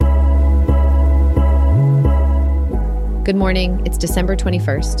Good morning, it's December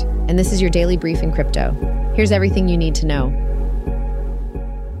 21st, and this is your daily brief in crypto. Here's everything you need to know.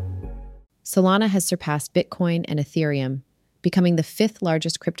 Solana has surpassed Bitcoin and Ethereum, becoming the fifth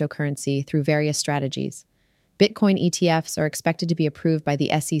largest cryptocurrency through various strategies. Bitcoin ETFs are expected to be approved by the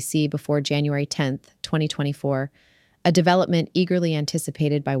SEC before January 10th, 2024, a development eagerly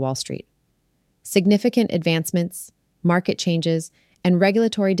anticipated by Wall Street. Significant advancements, market changes, and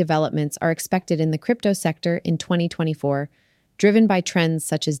regulatory developments are expected in the crypto sector in 2024, driven by trends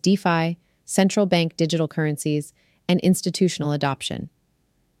such as DeFi, central bank digital currencies, and institutional adoption.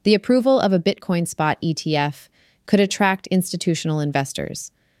 The approval of a Bitcoin spot ETF could attract institutional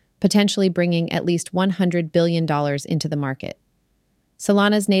investors, potentially bringing at least $100 billion into the market.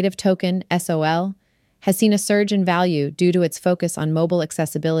 Solana's native token, SOL, has seen a surge in value due to its focus on mobile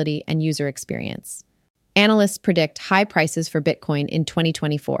accessibility and user experience. Analysts predict high prices for Bitcoin in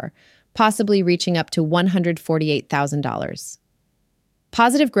 2024, possibly reaching up to $148,000.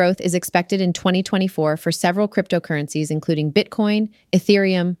 Positive growth is expected in 2024 for several cryptocurrencies, including Bitcoin,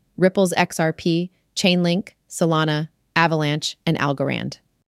 Ethereum, Ripple's XRP, Chainlink, Solana, Avalanche, and Algorand.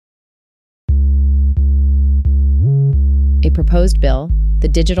 A proposed bill, the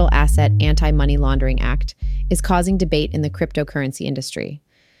Digital Asset Anti-Money Laundering Act, is causing debate in the cryptocurrency industry.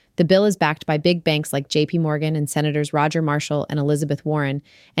 The bill is backed by big banks like JP Morgan and Senators Roger Marshall and Elizabeth Warren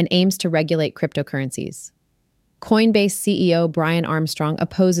and aims to regulate cryptocurrencies. Coinbase CEO Brian Armstrong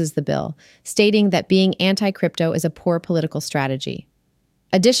opposes the bill, stating that being anti-crypto is a poor political strategy.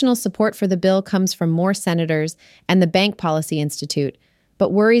 Additional support for the bill comes from more senators and the Bank Policy Institute,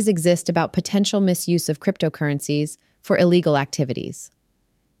 but worries exist about potential misuse of cryptocurrencies for illegal activities.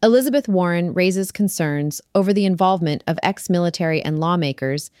 Elizabeth Warren raises concerns over the involvement of ex-military and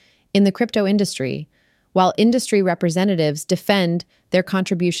lawmakers in the crypto industry, while industry representatives defend their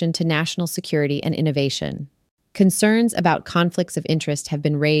contribution to national security and innovation. Concerns about conflicts of interest have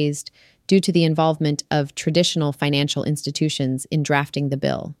been raised due to the involvement of traditional financial institutions in drafting the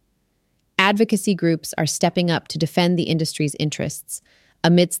bill. Advocacy groups are stepping up to defend the industry's interests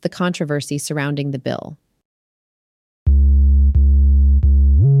amidst the controversy surrounding the bill.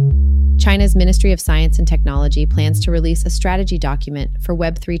 China's Ministry of Science and Technology plans to release a strategy document for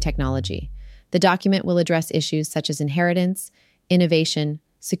Web3 technology. The document will address issues such as inheritance, innovation,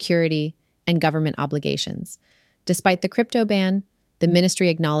 security, and government obligations. Despite the crypto ban, the ministry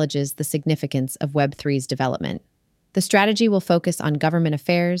acknowledges the significance of Web3's development. The strategy will focus on government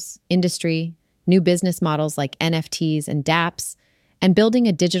affairs, industry, new business models like NFTs and dApps, and building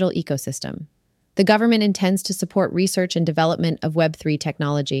a digital ecosystem. The government intends to support research and development of Web3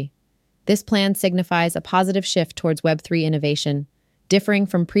 technology. This plan signifies a positive shift towards Web3 innovation, differing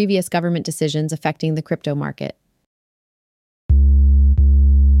from previous government decisions affecting the crypto market.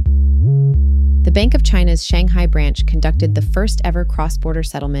 The Bank of China's Shanghai branch conducted the first-ever cross-border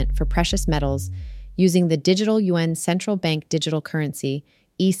settlement for precious metals using the digital yuan central bank digital currency,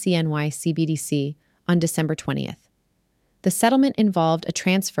 ECNY CBDC, on December 20th. The settlement involved a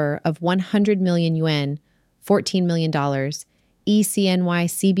transfer of 100 million yuan, $14 million, ECNY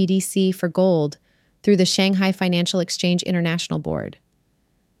CBDC for gold through the Shanghai Financial Exchange International Board.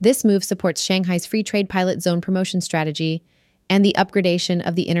 This move supports Shanghai's free trade pilot zone promotion strategy and the upgradation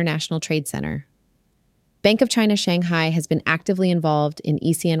of the International Trade Center. Bank of China Shanghai has been actively involved in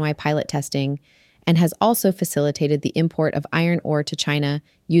ECNY pilot testing and has also facilitated the import of iron ore to China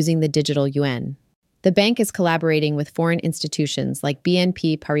using the digital yuan. The bank is collaborating with foreign institutions like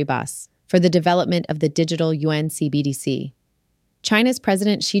BNP Paribas for the development of the digital yuan CBDC. China's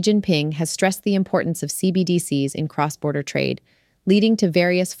President Xi Jinping has stressed the importance of CBDCs in cross-border trade, leading to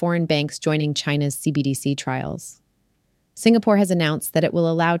various foreign banks joining China's CBDC trials. Singapore has announced that it will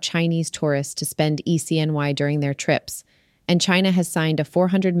allow Chinese tourists to spend ECNY during their trips, and China has signed a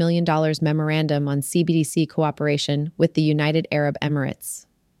 $400 million memorandum on CBDC cooperation with the United Arab Emirates.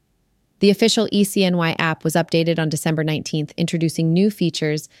 The official ECNY app was updated on December 19th, introducing new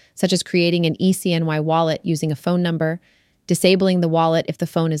features such as creating an ECNY wallet using a phone number, disabling the wallet if the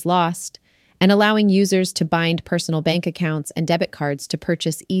phone is lost, and allowing users to bind personal bank accounts and debit cards to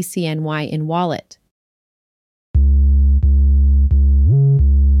purchase ECNY in wallet.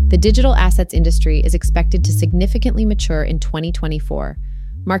 The digital assets industry is expected to significantly mature in 2024,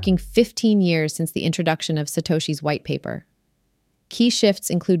 marking 15 years since the introduction of Satoshi's white paper. Key shifts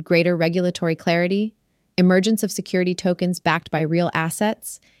include greater regulatory clarity, emergence of security tokens backed by real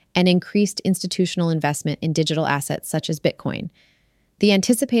assets, and increased institutional investment in digital assets such as Bitcoin. The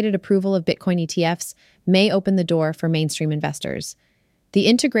anticipated approval of Bitcoin ETFs may open the door for mainstream investors. The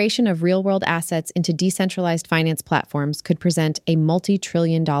integration of real-world assets into decentralized finance platforms could present a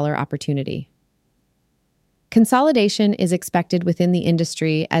multi-trillion-dollar opportunity. Consolidation is expected within the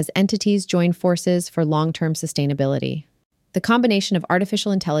industry as entities join forces for long-term sustainability. The combination of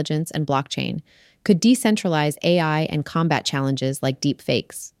artificial intelligence and blockchain could decentralize AI and combat challenges like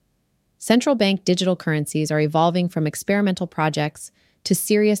deepfakes. Central bank digital currencies are evolving from experimental projects to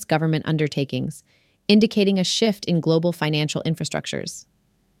serious government undertakings, indicating a shift in global financial infrastructures.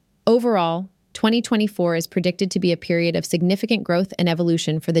 Overall, 2024 is predicted to be a period of significant growth and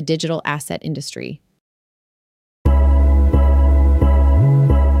evolution for the digital asset industry.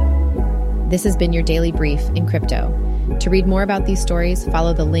 This has been your daily brief in crypto. To read more about these stories,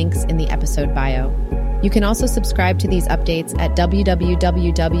 follow the links in the episode bio. You can also subscribe to these updates at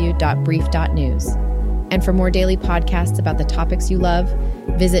www.brief.news. And for more daily podcasts about the topics you love,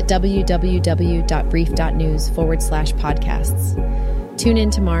 visit www.brief.news/podcasts. Tune in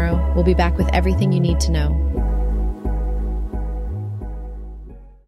tomorrow. We'll be back with everything you need to know.